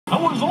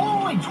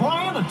only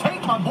trying to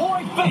take my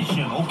boy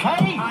fishing,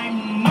 okay?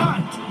 I'm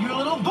not your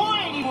little boy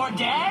anymore,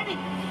 Dad.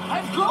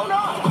 I've grown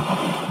up.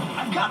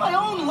 I've got my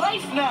own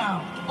life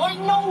now. I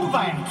know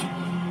that.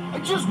 I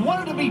just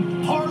wanted to be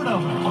part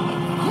of it.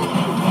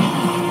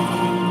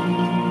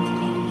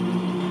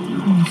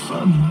 You're my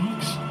son,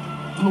 Max.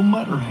 No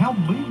matter how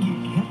big you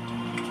get,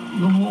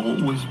 you'll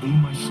always be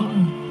my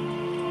son.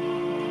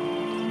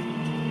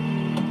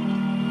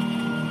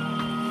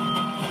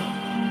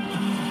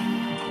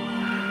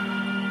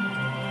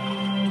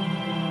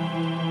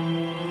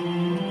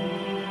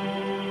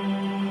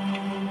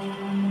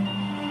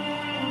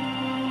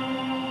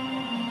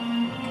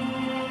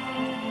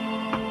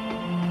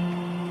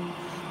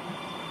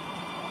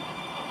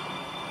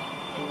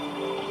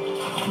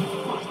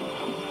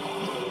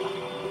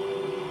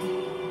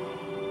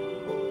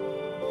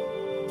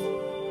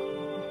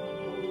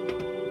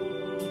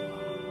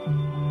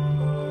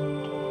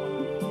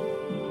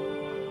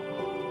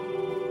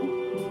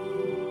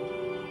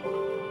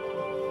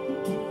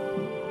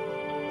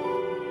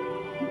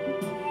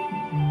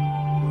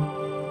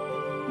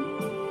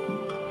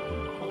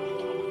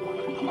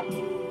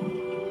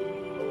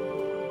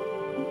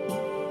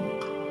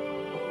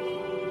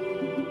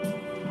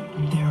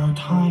 There are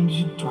times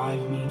you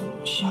drive me,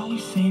 shall we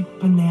say,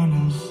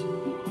 bananas,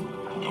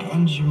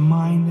 and your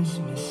mind is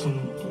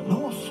missing,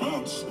 no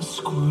offense, a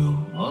screw.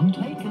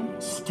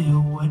 Untaken.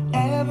 Still,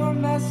 whatever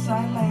mess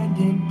I land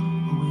in,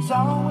 who is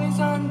always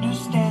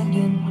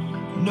understanding,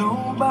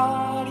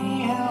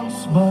 nobody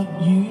else but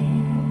you.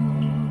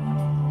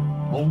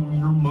 Oh,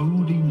 your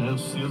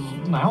moodiness is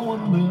now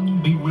and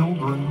then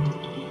bewildering,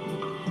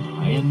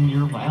 and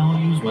your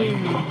values may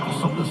be,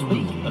 so to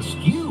speak,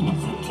 askew.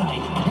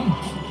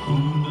 Thanks. Who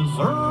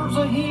deserves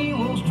a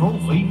hero's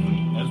trophy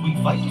as we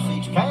face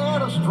each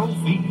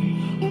catastrophe?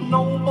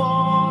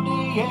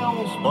 Nobody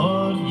else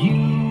but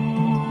you.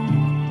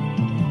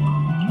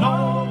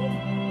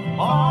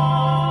 Nobody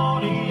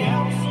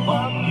else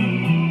but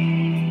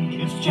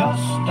you. It's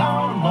just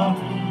our luck.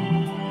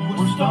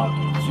 We're stuck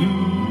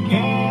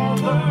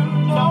together.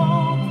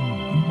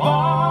 Nobody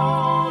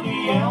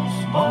else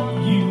but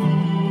you.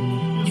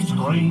 It's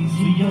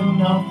crazy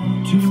enough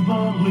to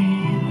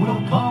believe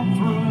we'll come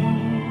through.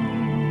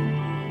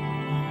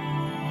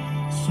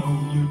 So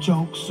your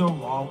jokes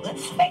are all,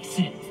 let's face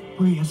it,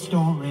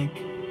 prehistoric.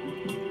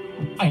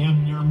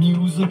 And your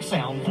music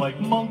sounds like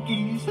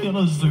monkeys in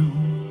a zoo.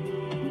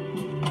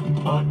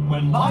 But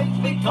when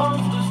life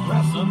becomes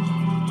distressing,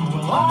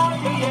 will I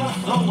be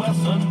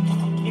SOSing?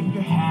 If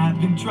you're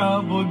having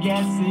trouble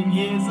guessing,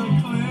 here's a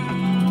clue.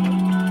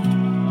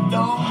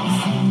 Though he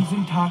seems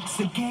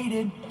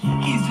intoxicated,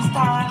 he's just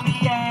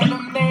highly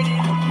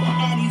animated,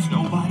 and he's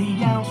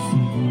nobody else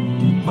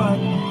but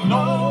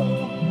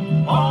nobody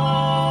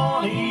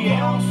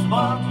else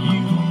but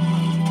you.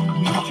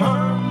 We've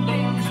turned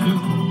into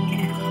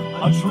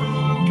a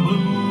true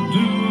blue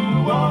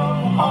duo.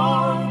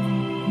 Hard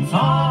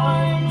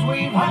times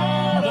we've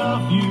had a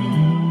few,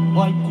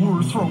 like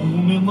we're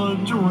thrown in the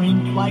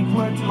drink, like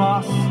we're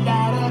tossed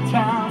out of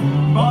town.